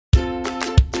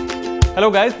Hello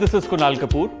guys, this is Kunal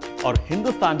Kapoor और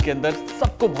हिंदुस्तान के अंदर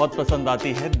सबको बहुत पसंद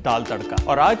आती है दाल तड़का।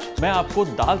 और आज मैं आपको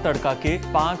दाल तड़का के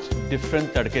 5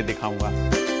 डिफरेंट तड़के दिखाऊंगा।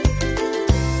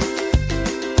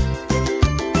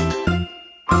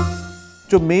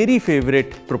 जो मेरी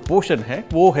फेवरेट प्रोपोर्शन है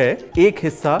वो है 1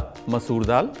 हिस्सा मसूर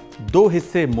दाल, 2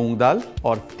 हिस्से मूंग दाल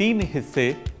और 3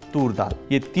 हिस्से तूर दाल।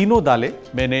 ये तीनों दालें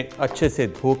मैंने अच्छे से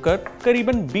धोकर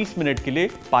करीबन 20 मिनट के लिए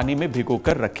पानी में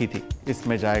भिगोकर रखी थी।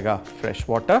 इसमें जाएगा फ्रेश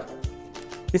वाटर,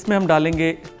 इसमें हम डालेंगे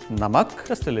नमक,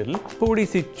 जस्ट अ लिटिल, थोड़ी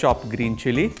सी चॉप ग्रीन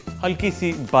चिली, हल्की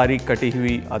सी बारीक कटी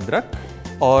हुई अदरक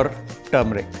और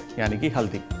टर्मरिक यानी कि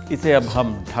हल्दी। इसे अब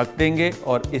हम ढक देंगे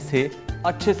और इसे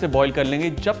अच्छे से बॉईल कर लेंगे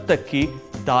जब तक कि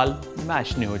दाल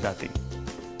मैश नहीं हो जाती।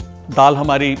 दाल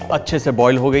हमारी अच्छे से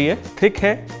बॉईल हो गई है, थिक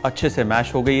है, अच्छे से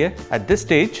मैश हो गई है। एट दिस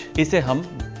स्टेज इसे हम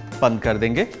बंद कर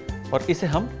देंगे और इसे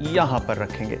हम यहां पर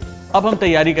रखेंगे। अब हम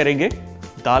तैयारी करेंगे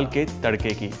दाल के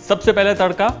तड़के की। सबसे पहले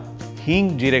तड़का हींग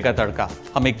जीरे का तड़का।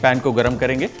 हम एक पैन को गरम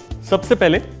करेंगे। सबसे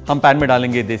पहले हम पैन में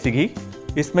डालेंगे देसी घी,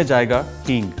 इसमें जाएगा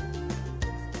हींग,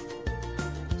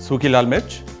 सूखी लाल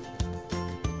मिर्च,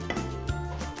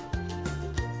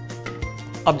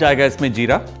 अब जाएगा इसमें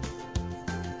जीरा,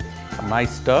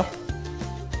 नाइस स्टर।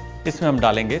 इसमें हम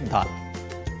डालेंगे दाल,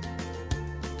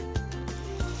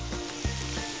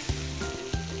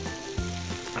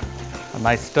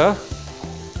 nice stir,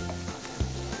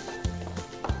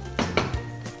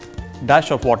 dash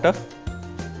of water,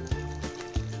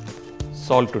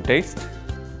 salt to taste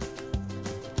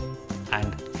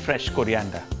and fresh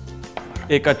coriander.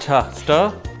 एक अच्छा stir,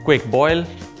 quick boil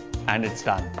and it's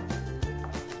done.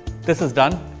 This is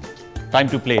done.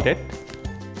 Time to plate it.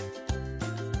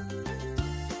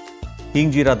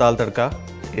 हींग जीरा दाल तड़का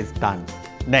is done.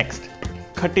 Next,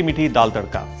 खट्टी मीठी दाल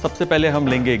तड़का। सबसे पहले हम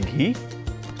लेंगे घी,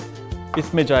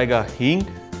 इसमें जाएगा हींग,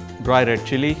 dry red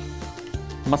chilli,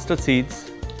 mustard seeds,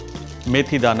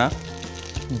 मेथी दाना,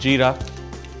 जीरा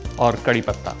और कड़ी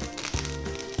पत्ता।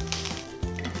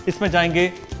 इसमें जाएंगे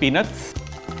peanuts,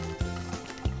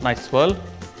 nice swirl,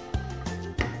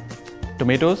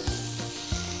 tomatoes,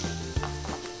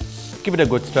 give it a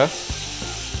good stir,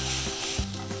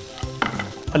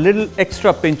 a little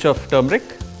extra pinch of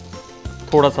turmeric,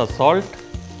 थोड़ा सा salt,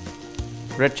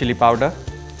 red chili powder,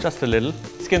 just a little।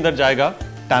 इसके अंदर जाएगा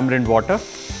tamarind water,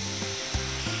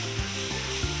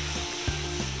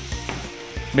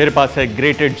 मेरे पास है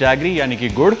ग्रेटेड जैगरी यानी कि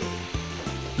गुड़,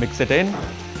 मिक्स इट इन।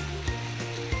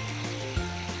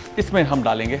 इसमें हम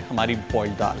डालेंगे हमारी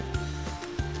boiled dal,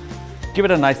 give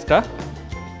it a nice stir.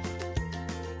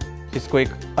 इसको एक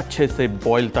अच्छे से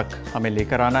बॉईल तक हमें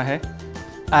लेकर आना है।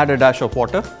 Add a dash of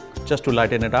water just to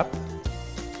lighten it up,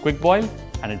 quick boil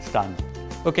and it's done.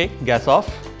 Okay, gas off,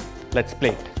 let's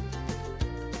plate.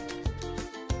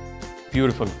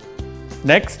 Beautiful.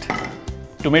 Next,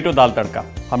 tomato दाल तड़का।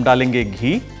 हम डालेंगे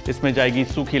घी, इसमें जाएगी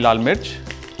सूखी लाल मिर्च,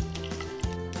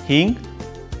 हींग,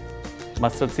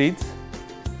 मस्टर्ड सीड्स,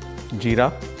 जीरा,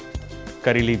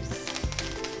 करी लीव्स।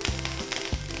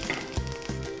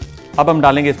 अब हम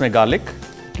डालेंगे इसमें garlic,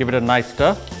 give it a nice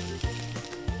stir.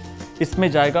 इसमें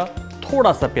जाएगा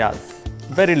थोड़ा सा प्याज,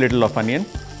 very little of onion,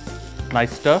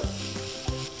 nice stir,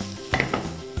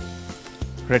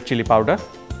 red chilli powder,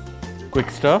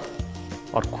 quick stir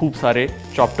और खूब सारे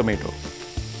चॉप टोमेटो।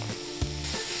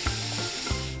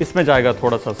 इसमें जाएगा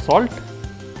थोड़ा सा सॉल्ट,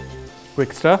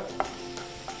 क्विक स्टर।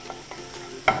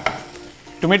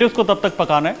 टोमेटोज को तब तक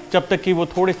पकाना है जब तक कि वो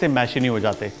थोड़े से मैशी नहीं हो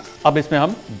जाते। अब इसमें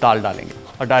हम दाल डालेंगे,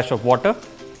 a dash of water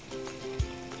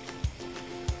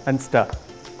and stir.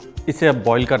 इसे अब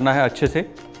बॉईल करना है अच्छे से।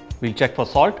 We'll check for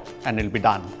salt and it will be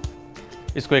done.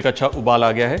 इसको एक अच्छा उबाल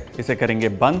आ गया है, इसे करेंगे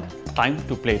बंद। Time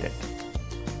to plate it.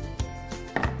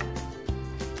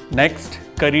 Next,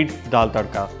 carried दाल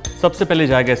तड़का। सबसे पहले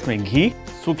जाएगा इसमें घी,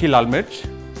 सूखी लाल मिर्च,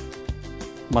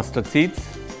 मस्टर्ड सीड्स,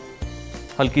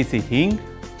 हल्की सी हींग,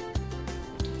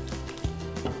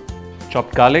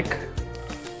 chopped garlic,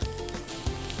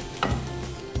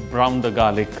 brown the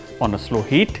garlic on a slow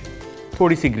heat,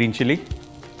 थोड़ी सी ग्रीन चिली,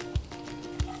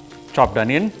 चॉप्ड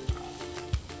अनियन,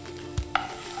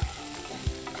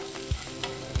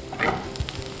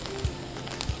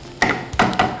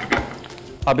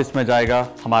 अब इसमें जाएगा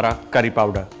हमारा curry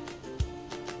powder,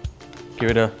 give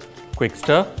it a quick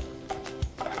stir.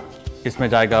 इसमें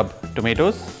जाएगा अब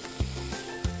tomatoes,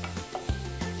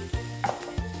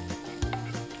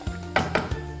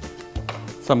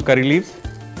 some curry leaves,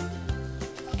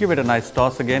 give it a nice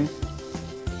toss again.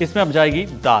 इसमें अब जाएगी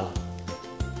दाल,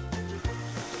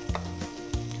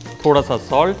 थोड़ा सा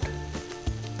salt,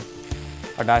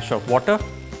 a dash of water,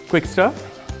 quick stir,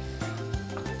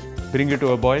 bring it to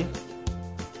a boil.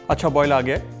 अच्छा बॉईल आ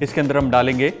गया, इसके अंदर हम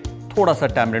डालेंगे थोड़ा सा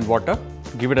tamarind water,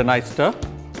 give it a nice stir,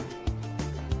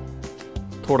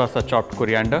 थोड़ा सा chopped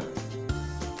coriander,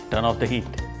 turn off the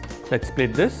heat, let's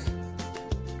split this.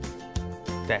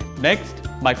 Next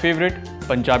my favourite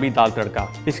Punjabi दाल तड़का।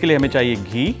 इसके लिए हमें चाहिए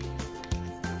घी,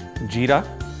 जीरा,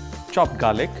 चॉप्ड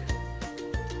गार्लिक।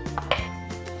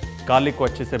 गार्लिक को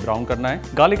अच्छे से ब्राउन करना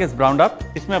है। गार्लिक इज ब्राउन्ड अप,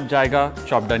 इसमें अब जाएगा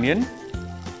chopped onion,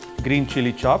 green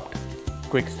chilli chopped,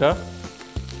 quick stir,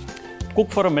 cook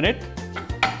for a minute,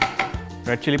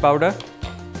 red chilli powder,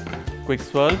 quick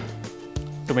swirl,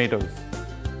 tomatoes,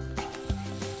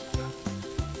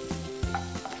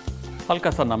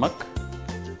 हल्का सा नमक,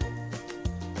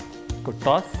 cook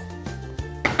toss,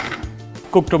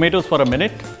 cook tomatoes for a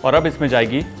minute. और अब इसमें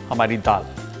जाएगी हमारी दाल,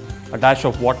 a dash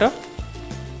of water,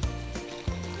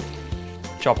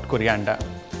 chopped coriander,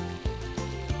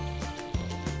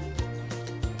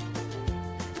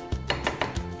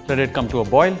 let it come to a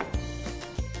boil।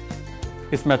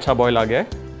 इसमें अच्छा बॉयल आ गया है,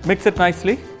 mix it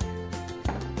nicely,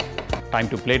 time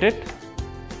to plate it.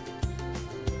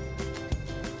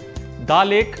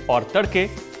 दाल 1 और तड़के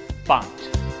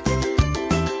 5।